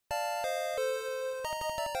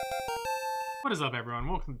What is up, everyone?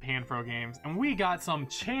 Welcome to Panfro Games, and we got some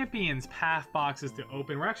Champions Path boxes to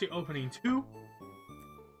open. We're actually opening two.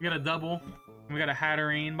 We got a double, and we got a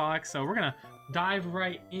Hatterene box, so we're gonna dive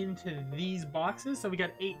right into these boxes. So we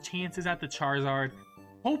got 8 chances at the Charizard,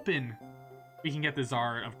 hoping we can get the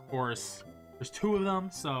Zard, of course. There's 2 of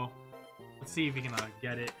them, so let's see if we can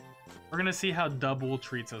get it. We're gonna see how Double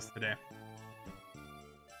treats us today.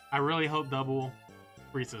 I really hope Double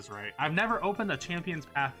treats us right. I've never opened a Champions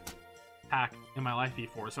Path pack in my life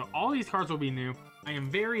before, so all these cards will be new. I am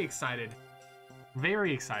very excited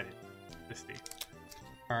to see.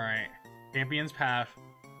 All right, Champions Path,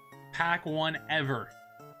 pack 1 ever,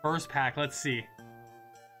 first pack. Let's see,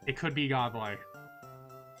 it could be godlike.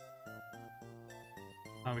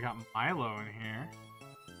 Oh, we got Milo in here,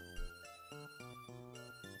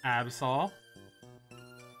 Absol,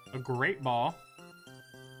 a Great Ball,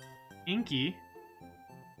 Inky,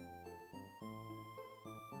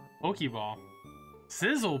 Pokeball,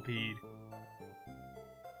 Sizzlipede,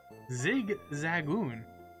 Zigzagoon.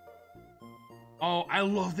 Oh, I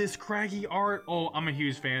love this Scraggy art. Oh, I'm a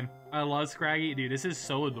huge fan. I love Scraggy. Dude, this is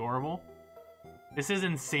so adorable. This is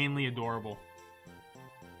insanely adorable.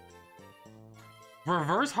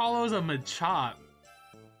 Reverse Hollow's a Machop.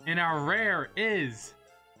 And our rare is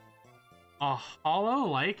a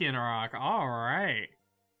Hollow Lycanroc. Alright.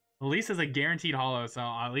 At least it's a guaranteed hollow, so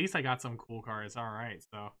at least I got some cool cards. Alright,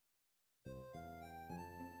 so.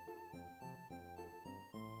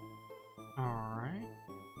 Alright.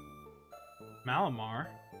 Malamar.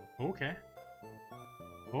 Okay.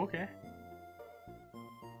 Okay.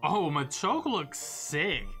 Oh, Machoke looks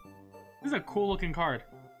sick. This is a cool looking card.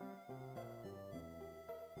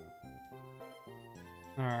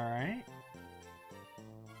 Alright.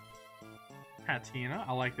 Katina.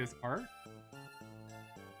 I like this art.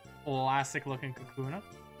 Classic looking Kakuna.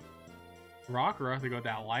 Rockruff to go with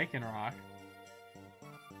that Lycanroc.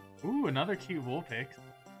 Ooh, another cute Vulpix.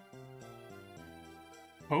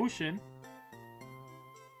 Potion.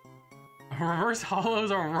 Reverse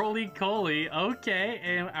Hollows are Roly-Coly. Okay,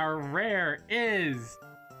 and our rare is...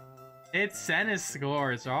 it's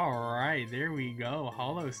Centiskorch. Alright, there we go.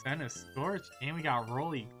 Hollow Centiskorch. And we got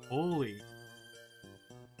Roly-Coly.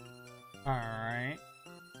 Alright.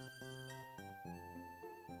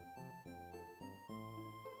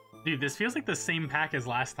 Dude, this feels like the same pack as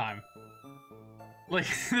last time. Like,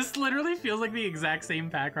 this literally feels like the exact same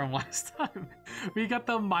pack from last time. We got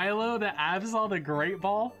the Milo, the Absol, the Great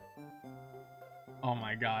Ball. Oh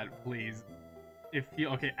my god, please. If you...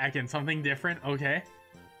 okay, Ekin, something different, okay.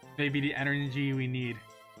 Maybe the energy we need.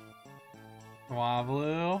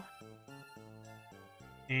 Swablu.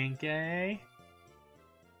 Inkay.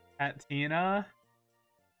 Katina.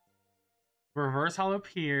 Reverse Hollow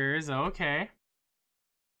Piers, okay.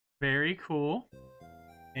 Very cool.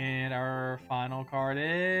 And our final card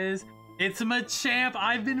is... it's Machamp!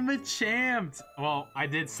 I've been Machamped! Well, I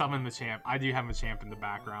did summon Machamp. I do have Machamp in the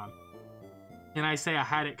background. Can I say I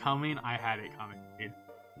had it coming? I had it coming, dude.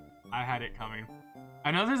 I had it coming.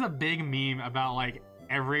 I know there's a big meme about, like,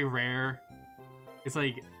 every rare... it's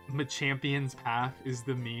like, Machampion's Path is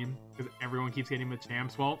the meme. Because everyone keeps getting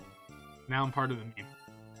Machamps. Well, now I'm part of the meme.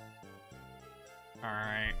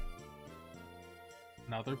 Alright.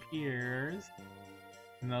 Another Piers.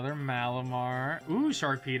 Another Malamar. Ooh,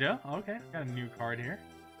 Sharpedo. Okay, got a new card here.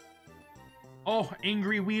 Oh,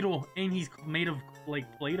 Angry Weedle. And he's made of, like,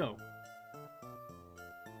 Play-Doh.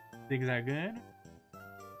 Zigzagoon.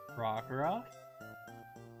 Rockruff.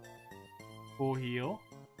 Full Heal.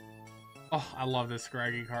 Oh, I love this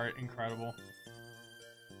Scraggy card. Incredible.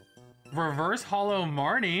 Reverse Hollow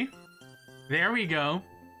Marnie. There we go.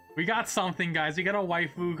 We got something, guys. We got a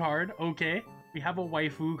waifu card. Okay. We have a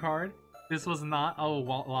waifu card. This was not a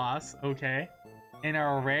loss. Okay. And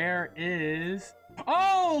our rare is...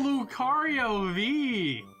 oh, Lucario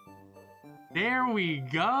V! There we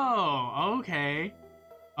go. Okay.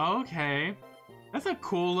 Okay. That's a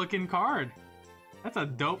cool looking card. That's a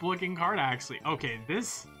dope looking card, actually. Okay,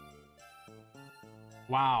 this...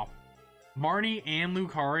 wow. Marnie and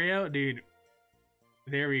Lucario? Dude.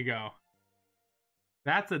 There we go.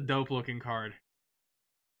 That's a dope looking card.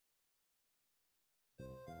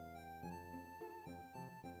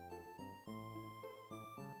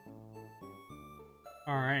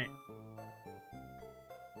 Alright.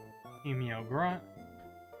 Emio Grunt.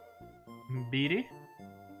 Beatty.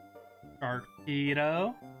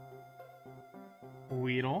 Sharpedo.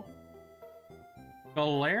 Weedle.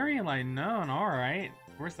 Galarian Linoone, alright.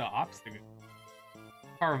 Where's the obstacle?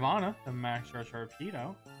 Carvana, the Master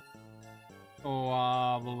Sharpedo.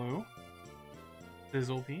 Swablu.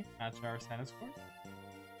 Sizzlipede, that's our Centiskorch.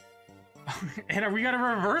 And we got a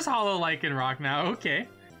reverse holo Lycanroc now. Okay.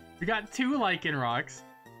 We got 2 Lycanrocs.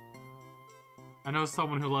 I know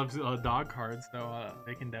someone who loves dog cards, so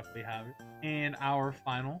they can definitely have it. And our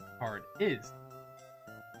final card is...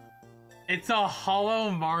 It's a holo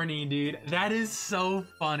Marnie, dude. That is so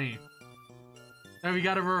funny. And we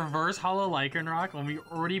got a reverse holo Lycanroc when we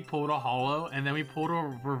already pulled a holo, and then we pulled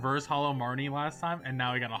a reverse holo Marnie last time, and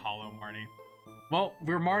now we got a holo Marnie. Well,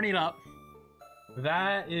 we're Marnied up.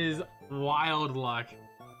 That is wild luck.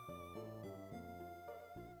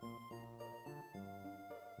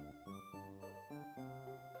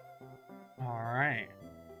 Alright.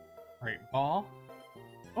 Great ball.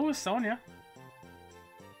 Oh, Sonia.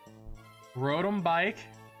 Rotom Bike.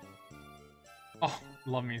 Oh,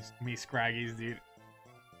 love me Scraggies, dude.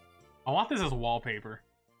 I want this as wallpaper.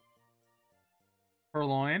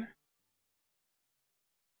 Purloin.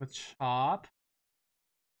 Machop.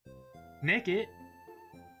 Nickit.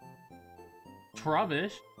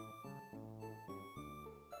 Trubbish.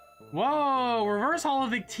 Whoa! Reverse Holo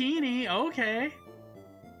Victini. Okay.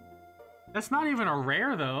 That's not even a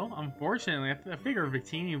rare, though. Unfortunately, I figure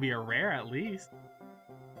Victini would be a rare at least.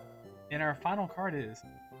 And our final card is...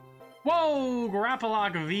 Whoa!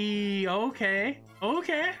 Grapplock V. Okay.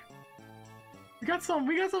 Okay. We got some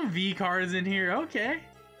V cards in here. Okay.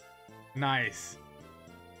 Nice.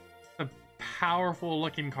 A powerful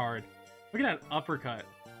looking card. Look at that uppercut.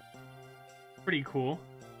 Pretty cool.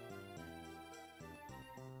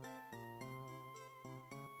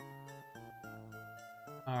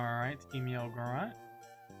 Alright, Team Yell Grunt.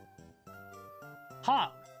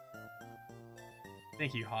 Hop!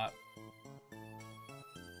 Thank you, Hop.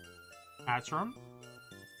 Hatchram.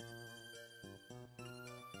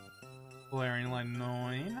 Valerian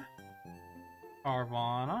Linoin.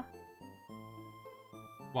 Carvana.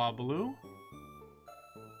 Wablu.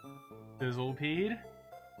 Fizzlepede.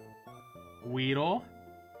 Weedle.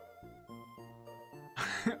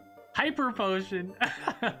 Hyper Potion.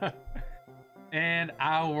 And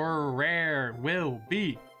our rare will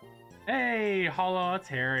be hey, Holo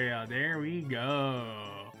Altaria. There we go.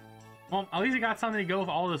 Well, at least we got something to go with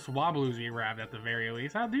all the Swablues we grabbed at the very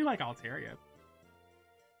least. I do like Altaria.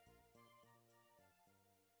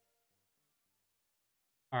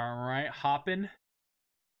 Alright, Hoppin.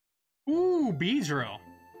 Ooh, Beedrill.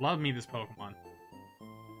 Love me this Pokemon.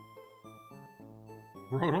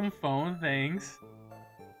 Rotom Phone, thanks.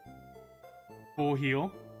 Full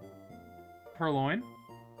Heal. Purloin.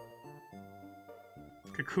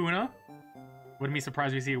 Kakuna. Wouldn't be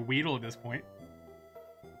surprised if we see a Weedle at this point.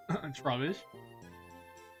 Trubbish.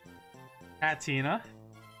 Hatina.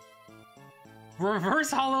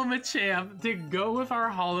 Reverse Holo Machamp to go with our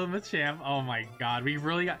Holo Machamp. Oh my god, we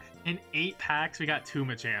really got... In 8 packs, we got 2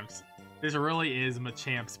 Machamps. This really is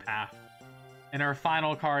Machamp's path. And our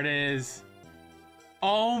final card is...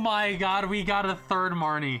 Oh my god, we got a 3rd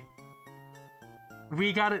Marnie.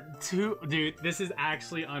 We got it 2... Dude, this is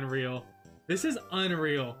actually unreal. This is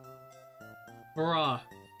unreal. Bruh.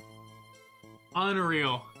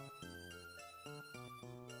 Unreal.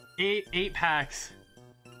 8 packs.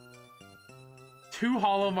 2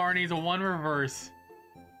 Holo Marnies, 1 reverse.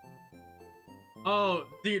 Oh,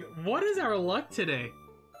 dude, what is our luck today?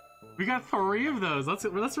 We got 3 of those.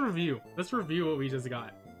 Let's review. Let's review what we just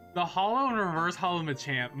got. The Holo and reverse Holo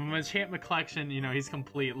Machamp. Machamp collection, you know, he's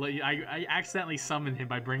complete. I accidentally summoned him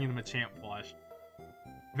by bringing the Machamp plush.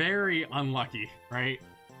 Very unlucky, right?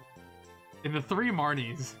 And the 3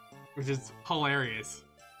 Marnies, which is hilarious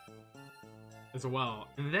as well.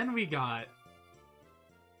 And then we got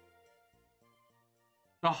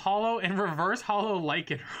the Holo and reverse Holo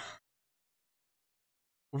Lycanroc.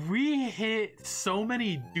 We hit so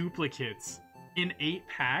many duplicates in 8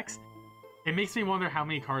 packs. It makes me wonder how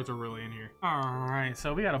many cards are really in here. Alright,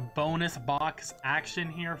 so we got a bonus box action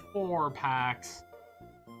here. 4 packs.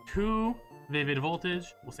 2 Vivid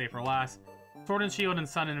Voltage. We'll save for last. Sword and Shield and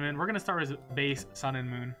Sun and Moon. We're going to start as base Sun and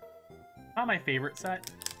Moon. Not my favorite set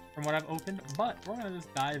from what I've opened, but we're going to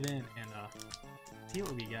just dive in and see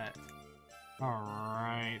what we get.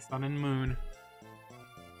 Alright, Sun and Moon.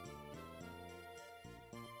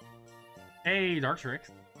 Hey, Dartrix.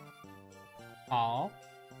 Aw.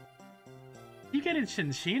 You getting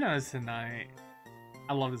Chinchinas tonight.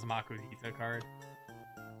 I love this Makuhita card.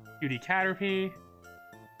 Cutie Caterpie.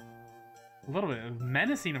 A little bit of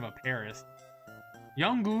menacing of a Paris.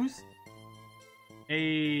 Young Goose.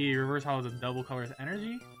 A reverse holo of double colors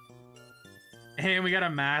energy. And we got a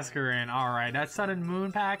Masquerain. Alright, that Sun and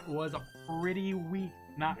Moon pack was pretty weak.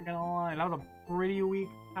 Not gonna lie, that was a pretty weak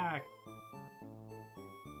pack.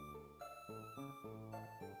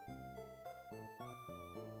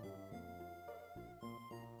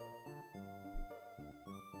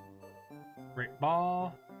 Great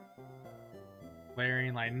Ball.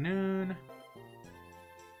 Galarian Linoone.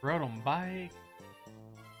 Rotom Bike.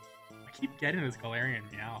 I keep getting this Galarian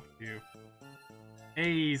Meowth too.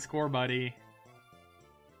 Hey, score buddy.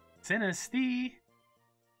 Sinistea.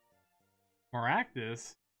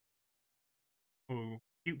 Maractus. Oh,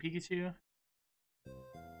 cute Pikachu.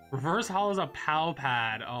 Reverse Hollow is a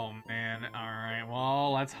Palpad. Oh man. Alright,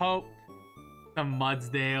 well, let's hope. The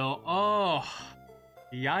Mudsdale. Oh,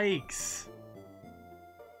 yikes.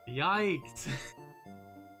 Yikes.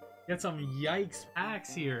 Get some yikes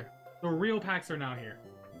packs here. The real packs are now here.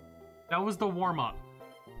 That was the warm-up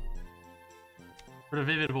for the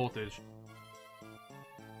Vivid Voltage.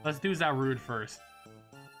 Let's do Zarude first.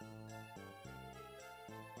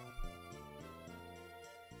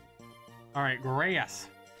 Alright, Grass.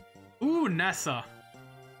 Ooh, Nessa.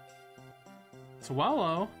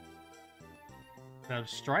 Swellow.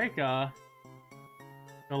 Strika.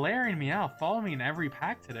 Galarian Meowth. Follow me in every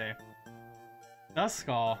pack today.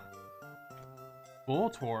 Duskull.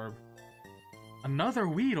 Voltorb. Another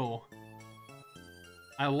Weedle.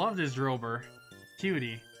 I love this Drillbur.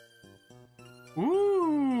 Cutie.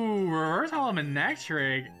 Ooh, Reverse Hollow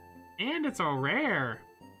Manectric. And it's a rare.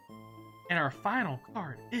 And our final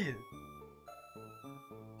card is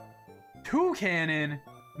Toucannon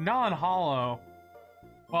non-hollow.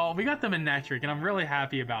 Well, we got the Manectric, and I'm really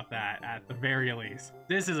happy about that at the very least.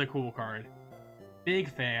 This is a cool card. Big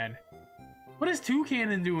fan. What is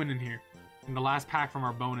Toucannon doing in here? And the last pack from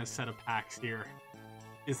our bonus set of packs here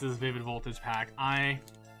is this Vivid Voltage pack. I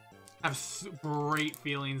have great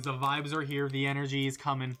feelings. The vibes are here. The energy is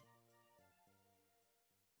coming.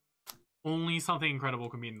 Only something incredible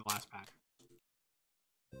can be in the last pack.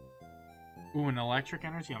 Ooh, an Electric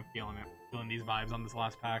Energy. I'm feeling it. Feeling these vibes on this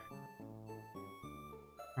last pack.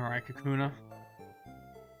 Alright, Kakuna.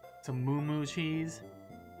 Some Moo Moo cheese.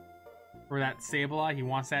 For that Sableye, he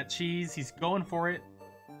wants that cheese. He's going for it.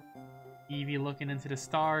 Eevee looking into the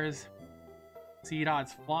stars.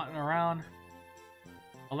 Seedot's flaunting around.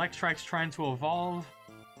 Electrike's trying to evolve.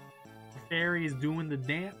 The Fairy is doing the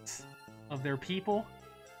dance of their people.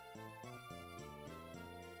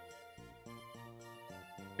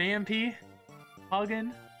 Stampy.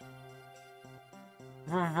 Huggin.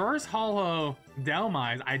 Reverse Hollow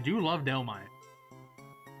Dhelmise. I do love Dhelmise.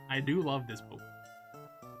 I do love this Pokemon.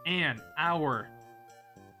 And our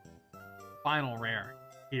final rare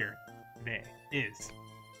here today is...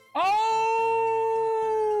 Oh!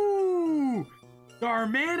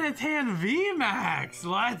 Darmanitan VMAX!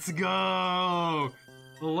 Let's go!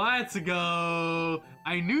 Let's go!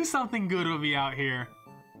 I knew something good would be out here.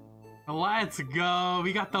 Let's go!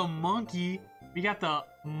 We got the monkey. We got the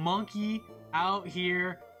monkey out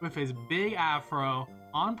here with his big afro.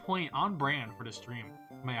 On point, on brand for the stream,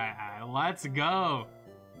 may I add. Let's go!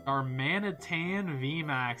 Darmanitan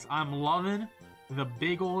VMAX. I'm loving the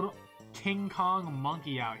big old King Kong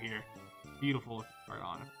monkey out here. Beautiful card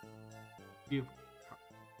on it. Beautiful card.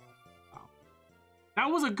 Wow. That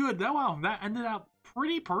was a good, wow, that ended up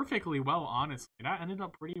pretty perfectly well, honestly. That ended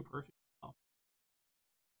up pretty perfectly well.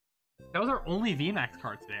 That was our only VMAX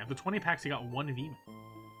card today. Of the 20 packs, we got one VMAX.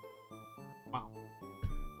 Wow.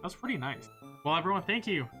 That was pretty nice. Well, everyone, thank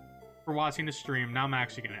you for watching the stream. Now I'm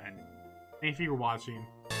actually going to end it. Thank you for watching.